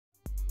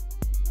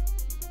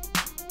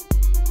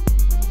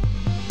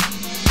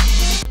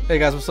Hey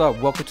guys, what's up?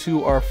 Welcome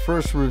to our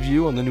first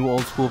review on the New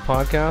Old School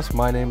podcast.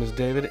 My name is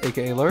David,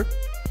 aka Lurk.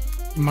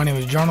 My name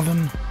is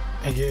Jonathan,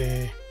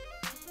 aka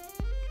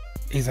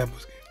ASAP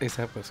Whiskey.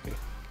 ASAP Whiskey.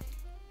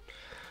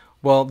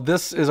 Well,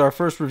 this is our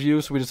first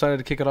review, so we decided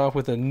to kick it off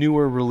with a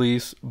newer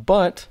release,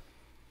 but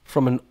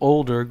from an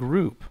older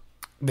group.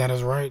 That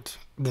is right.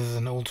 This is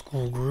an old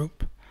school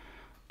group.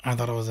 I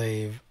thought it was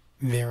a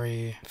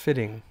very...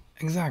 Fitting.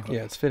 Exactly.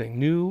 Yeah, it's fitting.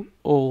 New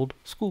Old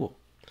School.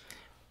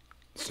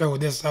 So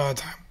this time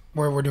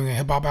where we're doing a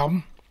hip-hop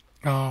album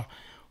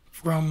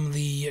from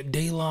the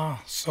De La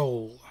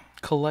Soul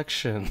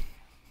Collection.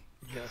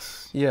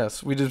 Yes.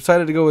 Yes, we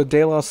decided to go with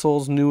De La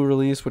Soul's new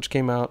release, which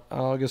came out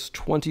August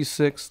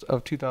 26th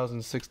of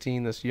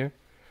 2016 this year.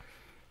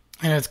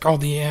 And it's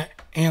called the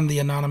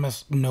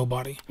Anonymous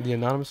Nobody. The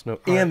Anonymous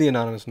The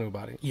Anonymous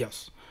Nobody.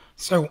 Yes.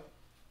 So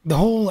the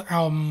whole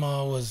album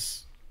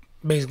was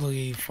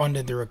basically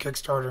funded through a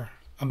Kickstarter.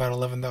 About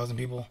 11,000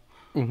 people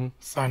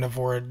signed up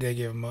for it. They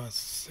gave them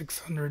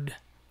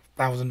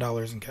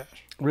 $600,000 in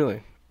cash.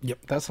 Really?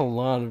 Yep. That's a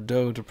lot of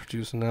dough to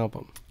produce an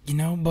album. You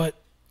know, but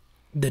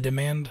the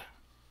demand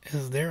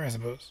is there, I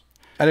suppose.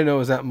 I didn't know it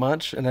was that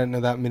much, and I didn't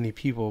know that many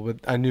people, but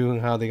I knew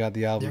how they got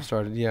the album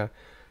started. Yeah.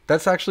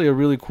 That's actually a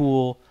really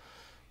cool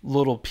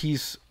little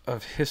piece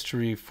of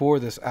history for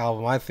this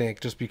album, I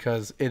think, just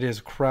because it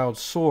is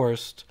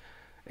crowdsourced,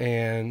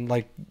 and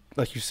like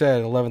you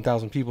said,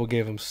 11,000 people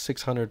gave them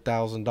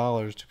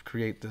 $600,000 to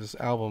create this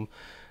album,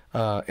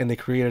 and they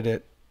created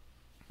it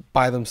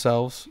by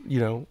themselves, you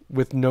know,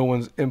 with no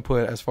one's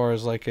input as far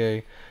as like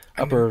a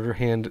upper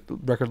hand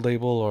record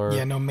label or...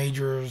 Yeah, no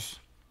majors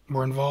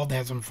were involved. They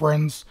had some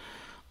friends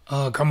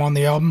come on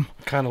the album.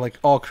 Kind of like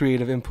all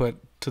creative input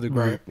to the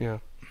group, right. Yeah.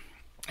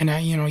 And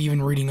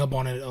even reading up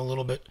on it a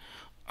little bit,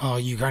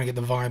 you kind of get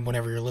the vibe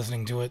whenever you're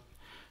listening to it.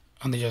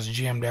 And they just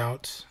jammed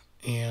out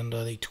and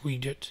they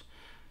tweaked it.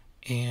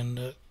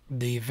 And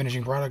the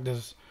finishing product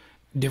is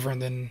different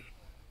than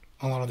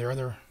a lot of their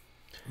other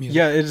music.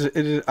 Yeah, it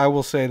is. I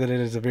will say that it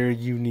is a very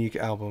unique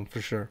album for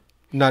sure.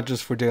 Not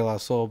just for De La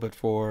Soul, but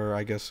for,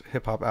 I guess,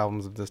 hip-hop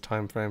albums of this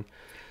time frame.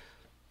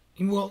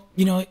 Well,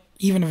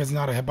 even if it's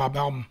not a hip-hop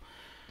album,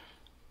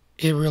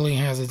 it really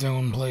has its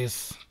own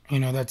place.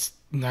 That's,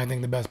 I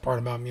think, the best part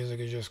about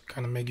music is just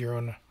kind of make your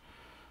own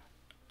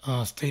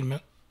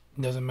statement.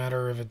 It doesn't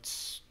matter if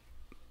it's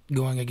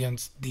going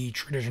against the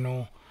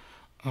traditional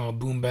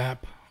boom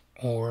bap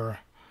or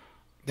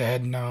the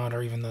head nod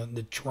or even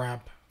the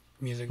trap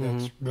music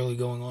that's really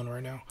going on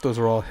right now. Those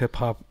are all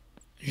hip-hop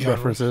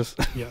references.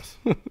 Yes.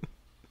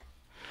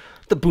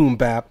 The boom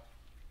bap.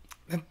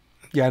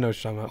 Yeah, I know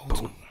what you're talking about.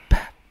 Boom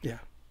bap. Yeah.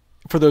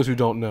 For those who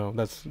don't know,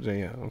 that's...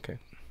 Yeah, okay.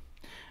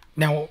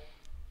 Now,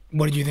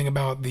 what did you think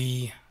about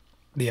the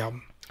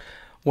album?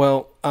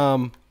 Well,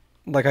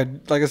 like I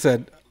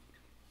said,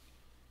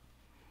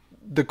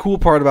 the cool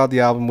part about the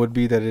album would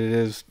be that it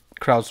is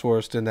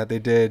crowdsourced and that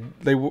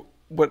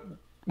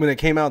when it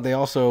came out, they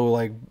also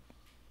like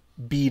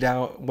beat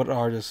out what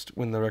artist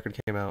when the record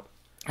came out.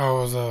 Oh,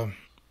 it was a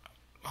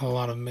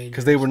lot of majors.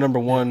 Because they were number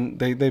one.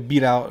 They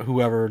beat out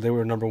whoever. They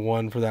were number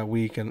one for that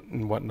week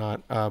and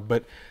whatnot.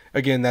 But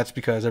again, that's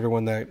because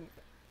everyone that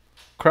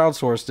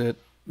crowdsourced it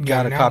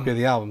got a copy of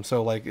the album.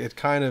 So like it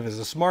kind of is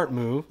a smart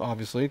move,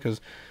 obviously, because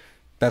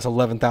that's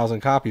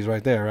 11,000 copies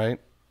right there, right?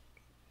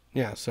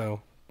 Yeah, so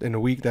in a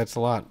week, that's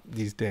a lot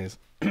these days.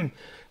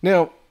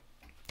 Now,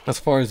 as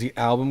far as the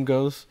album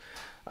goes,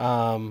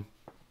 I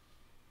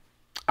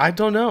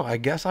don't know. I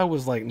guess I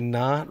was like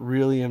not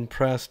really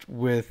impressed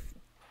with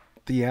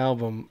the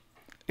album,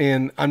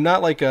 and I'm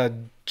not like a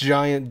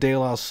giant De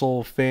La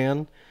Soul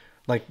fan.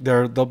 Like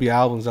there'll be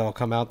albums that'll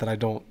come out that I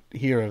don't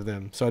hear of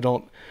them, so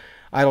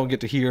I don't get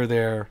to hear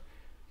their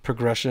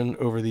progression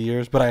over the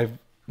years. But I've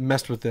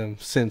messed with them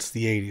since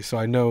the '80s, so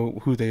I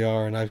know who they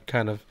are, and I've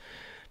kind of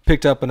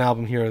picked up an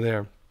album here or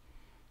there.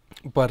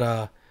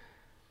 But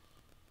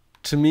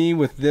to me,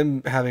 with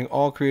them having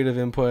all creative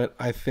input,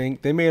 I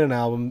think they made an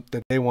album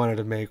that they wanted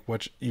to make,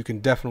 which you can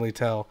definitely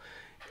tell.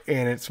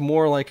 And it's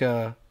more like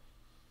a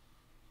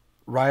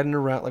riding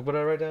around, like what did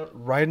I write down?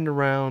 Riding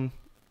around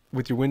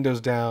with your windows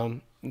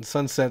down, and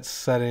sunset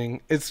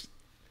setting.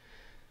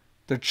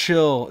 They're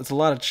chill. It's a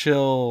lot of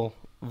chill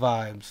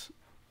vibes.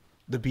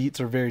 The beats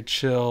are very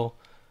chill,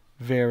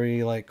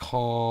 very like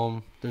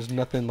calm. There's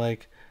nothing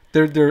like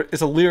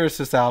it's a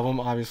lyricist album,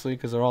 obviously,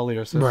 because they're all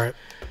lyricists. Right.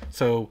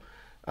 So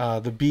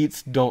the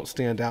beats don't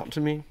stand out to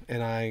me,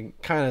 and I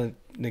kind of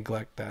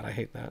neglect that. I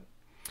hate that.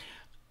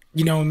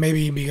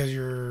 Maybe because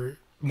you're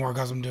more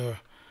accustomed to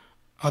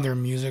other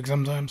music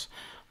sometimes.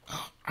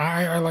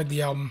 I like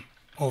the album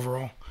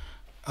overall.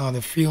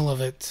 The feel of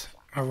it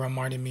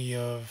reminded me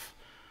of...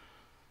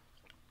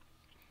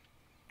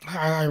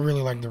 I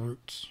really like the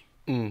Roots.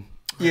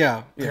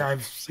 Yeah.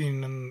 I've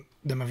seen them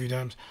a few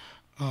times.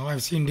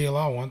 I've seen De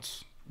La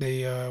once.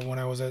 They when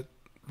I was at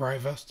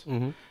Riot Fest,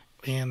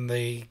 and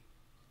they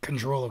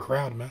control a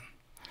crowd, man.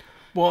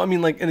 Well, I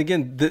mean, like, and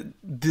again,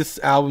 this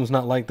album's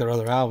not like their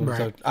other albums.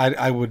 Right.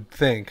 I would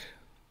think.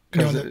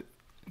 The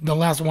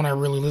last one I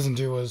really listened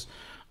to was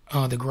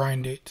The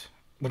Grind Date.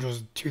 which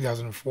was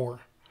 2004.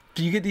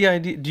 Do you get the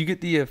idea? Do you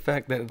get the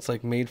effect that it's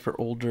like made for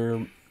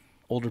older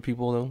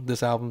people though?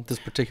 This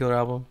particular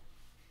album,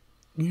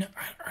 No,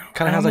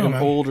 kind of has like an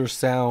older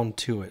sound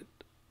to it.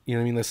 You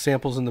know what I mean? The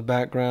samples in the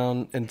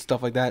background and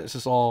stuff like that. It's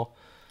just all.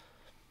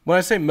 When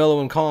I say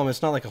mellow and calm,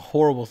 it's not like a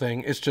horrible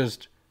thing. It's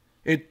just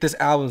this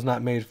album's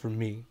not made for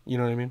me. You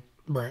know what I mean?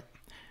 Right.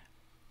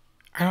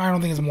 I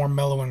don't think it's more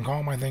mellow and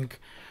calm. I think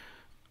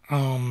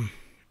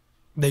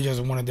they just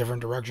went a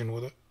different direction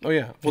with it. Oh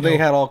yeah. Well, they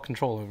had all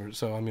control over it.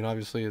 So I mean,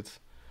 obviously, it's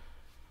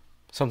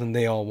something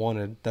they all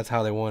wanted. That's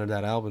how they wanted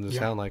that album to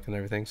sound like and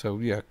everything. So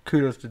yeah,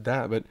 kudos to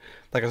that. But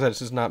like I said, it's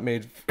just not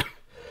made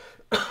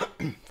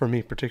for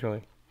me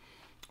particularly.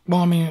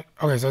 Well, I mean,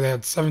 okay, so they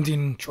had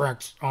 17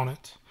 tracks on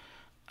it.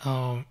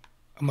 A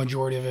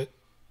majority of it,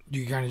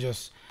 you kind of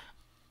just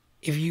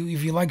if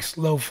you like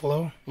slow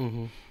flow,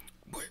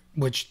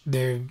 which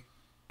they've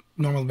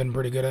normally been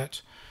pretty good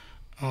at.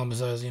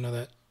 Besides,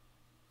 that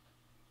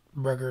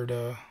record,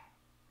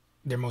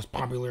 their most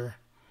popular,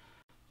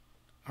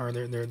 or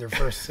their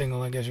first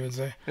single, I guess you would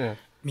say. Yeah.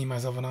 Me,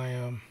 Myself, and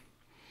I.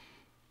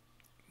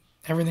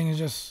 Everything is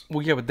just.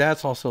 Well, yeah, but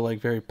that's also like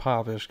very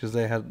popish because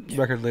they had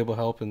record label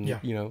help, and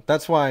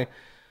that's why,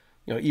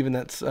 even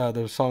that's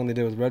the song they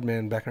did with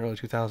Redman back in the early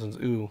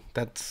 2000s. Ooh,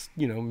 that's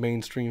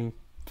mainstream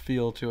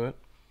feel to it.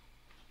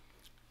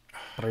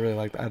 But I really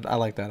like that. I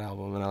like that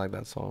album and I like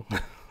that song.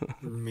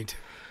 Me too.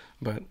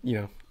 But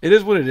it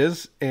is what it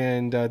is,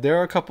 and there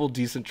are a couple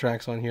decent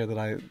tracks on here that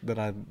I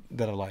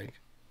like.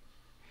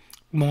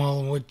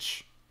 Well,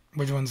 which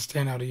ones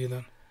stand out to you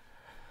then?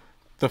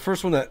 The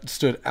first one that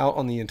stood out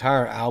on the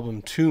entire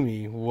album to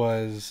me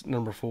was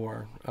number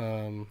 4.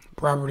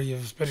 Property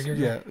of Spit Kicker?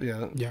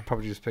 Yeah.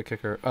 Property of Spit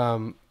Kicker.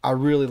 I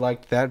really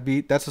liked that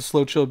beat. That's a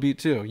slow, chill beat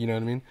too. You know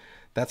what I mean?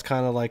 That's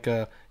kind of like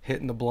a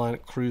hitting the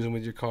blunt, cruising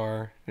with your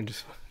car, and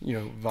just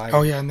vibing.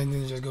 Oh yeah, and then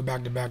you just go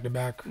back to back to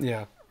back.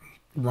 Yeah,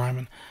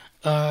 rhyming.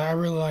 I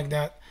really like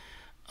that.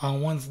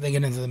 Once they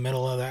get into the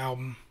middle of the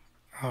album,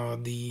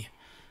 the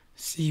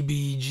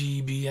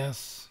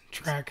CBGBS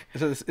track.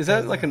 Is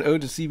that like an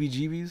ode to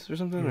CBGBs or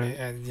something? Right?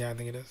 Yeah, I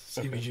think it is.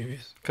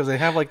 CBGBs. Because they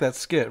have like that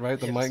skit, right?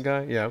 The mic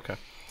guy? Yeah, okay.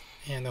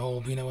 And the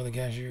whole peanut with a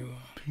cashew.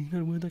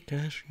 Peanut with a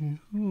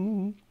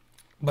cashew.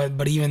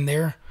 But even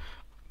there,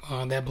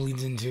 that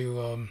bleeds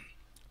into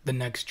the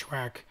next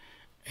track.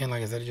 And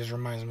like I said, it just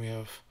reminds me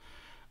of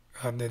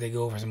that they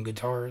go over some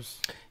guitars.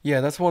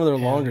 Yeah, that's one of their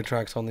longer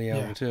tracks on the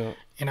album too.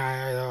 And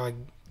I like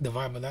the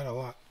vibe of that a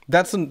lot.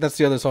 That's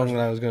the other song that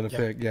I was going to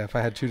pick. Yeah, if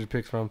I had 2 to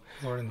pick from.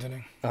 Lord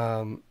Intending.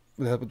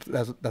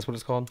 That's what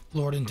it's called?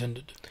 Lord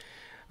Intended.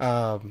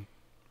 Yeah,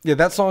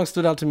 that song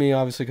stood out to me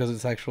obviously because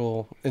it's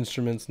actual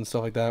instruments and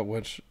stuff like that,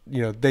 which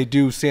they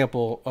do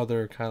sample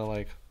other kind of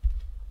like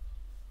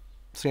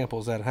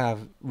samples that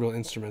have real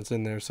instruments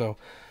in there. So,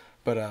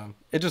 but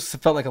it just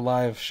felt like a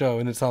live show,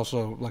 and it's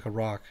also like a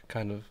rock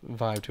kind of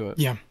vibe to it.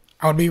 Yeah,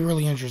 I would be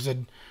really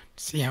interested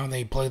to see how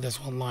they play this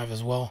one live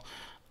as well.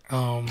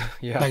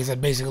 Yeah, like I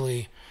said,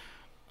 basically,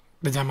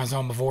 the time I saw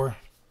them before,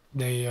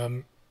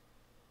 they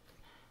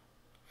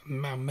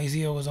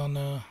Maceo was on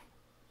the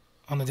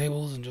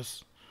tables and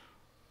just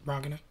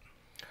rocking it.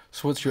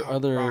 So what's your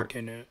other?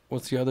 Rocking it.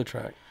 What's the other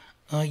track?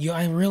 Yeah,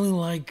 I really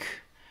like.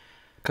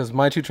 Because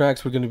my 2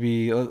 tracks were going to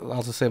be.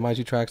 I'll just say my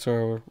 2 tracks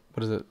are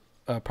what is it?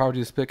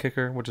 Poverty of Spit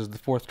Kicker, which is the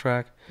 4th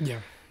track. Yeah.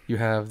 You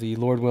have the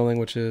Lord Willing,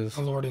 which is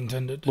Lord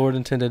Intended. Lord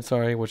Intended,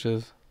 sorry, which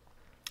is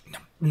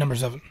number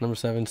 7. Number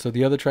 7. So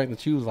the other track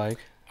that you like.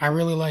 I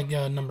really like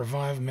number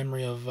 5,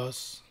 Memory of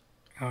Us.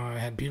 I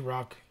had Pete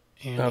Rock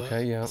and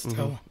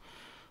Estelle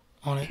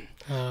on it.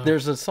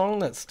 There's a song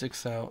that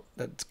sticks out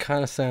that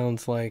kind of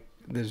sounds like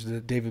there's the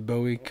David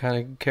Bowie kind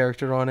of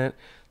character on it.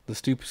 The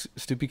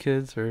Stoopy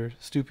Kids or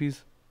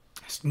Stoopies?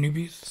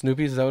 Snoopies,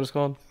 is that what it's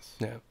called?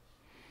 Yeah.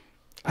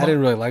 Well, I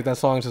didn't really like that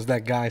song. It's just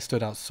that guy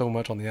stood out so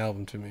much on the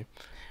album to me.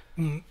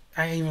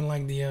 I even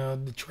like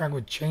the track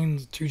with 2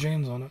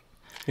 Chainz on it.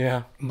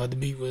 Yeah. But the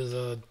beat was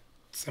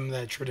some of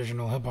that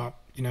traditional hip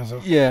hop,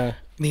 so. Yeah.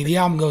 The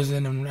album goes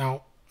in and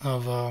out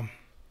of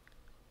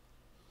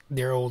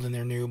their old and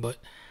their new, but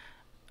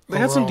they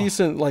had some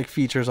decent like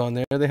features on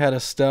there. They had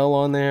Estelle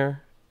on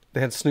there. They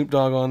had Snoop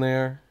Dogg on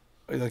there.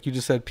 Like you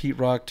just said, Pete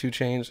Rock, 2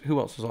 Chainz. Who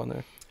else was on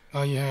there?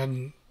 You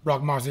had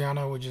Rock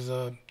Marciano, which is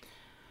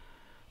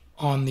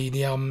on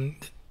the album,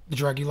 the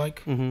track you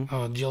like.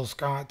 Mm-hmm. Jill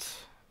Scott.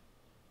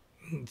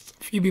 A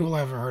few people I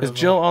haven't heard of. Is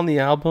Jill on the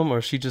album, or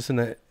is she just in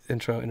the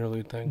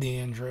interlude thing? The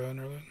intro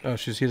interlude. Oh,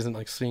 she doesn't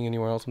like sing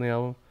anywhere else on the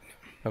album?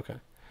 Okay.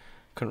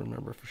 Couldn't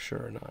remember for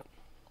sure or not.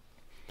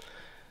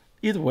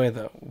 Either way,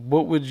 though,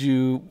 what was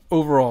your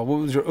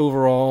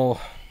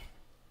overall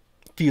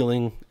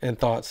feeling and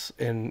thoughts?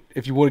 And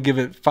if you want to give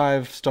it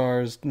 5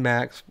 stars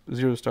max,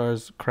 0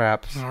 stars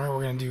craps. All right,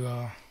 we're going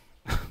to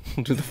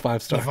do the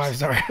 5 stars. The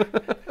 5-star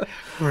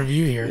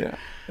review here.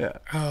 Yeah.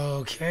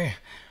 Okay.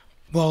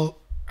 Well,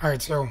 all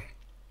right, so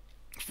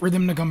for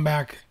them to come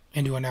back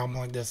and do an album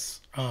like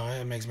this,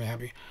 it makes me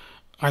happy.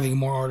 I think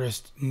more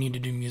artists need to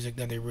do music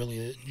that they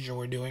really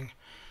enjoy doing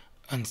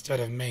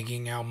instead of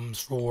making albums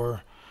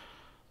for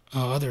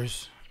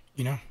others.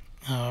 You know.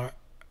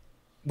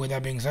 With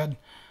that being said,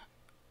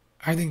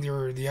 I think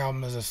the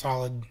album is a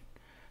solid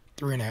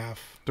 3.5.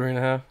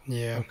 3.5.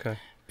 Yeah. Okay.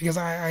 Because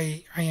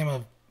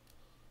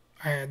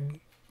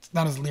it's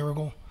not as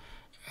lyrical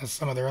as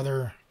some of their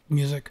other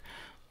music,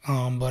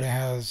 but it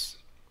has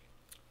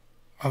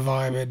a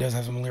vibe. It does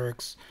have some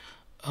lyrics,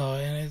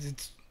 and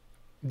it's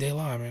De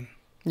La, man.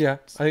 Yeah,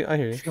 I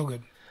hear you. Feel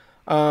good.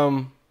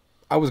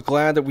 I was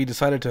glad that we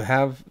decided to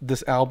have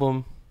this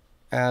album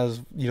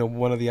as,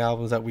 one of the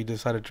albums that we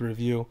decided to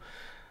review.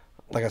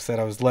 Like I said,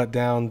 I was let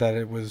down that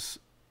it was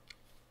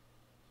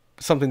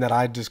something that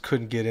I just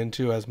couldn't get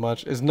into as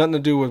much. It's nothing to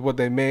do with what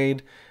they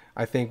made.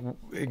 I think,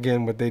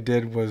 again, what they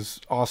did was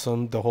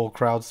awesome. The whole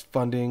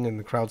crowdfunding and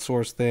the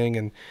crowdsource thing,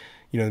 and,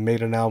 they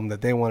made an album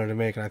that they wanted to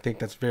make, and I think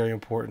that's very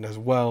important as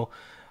well.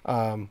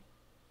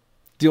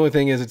 The only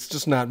thing is it's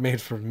just not made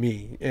for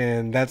me,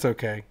 and that's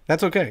okay.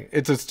 That's okay.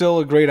 It's still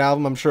a great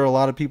album. I'm sure a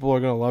lot of people are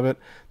going to love it.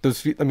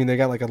 They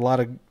got like a lot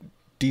of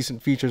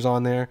decent features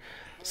on there.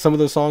 Some of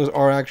those songs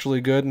are actually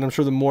good, and I'm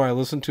sure the more I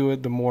listen to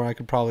it, the more I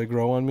could probably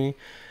grow on me.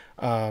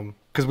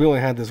 Because we only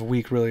had this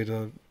week really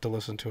to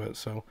listen to it.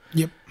 So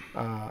yep.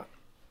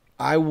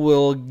 I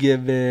will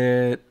give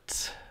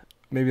it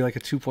maybe like a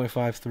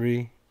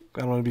 2.53. I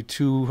don't want to be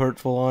too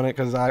hurtful on it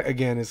because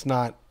it's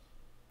not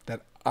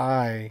that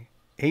I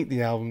hate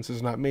the album. This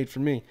is not made for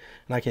me,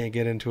 and I can't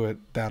get into it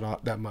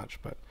that much.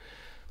 But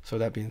so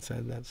that being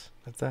said, that's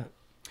that.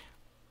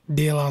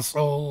 De La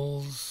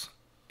Souls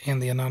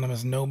and the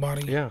Anonymous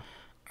Nobody. Yeah,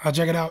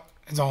 check it out.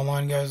 It's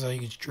online, guys. You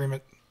can stream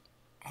it.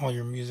 All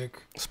your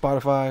music,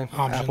 Spotify,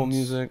 options. Apple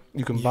Music.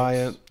 You can buy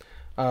it.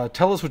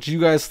 Tell us what you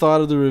guys thought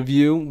of the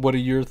review. What are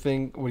your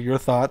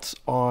thoughts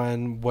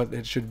on what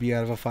it should be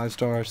out of a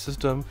 5-star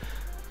system?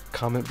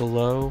 Comment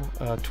below,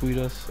 tweet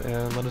us,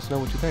 and let us know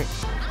what you think.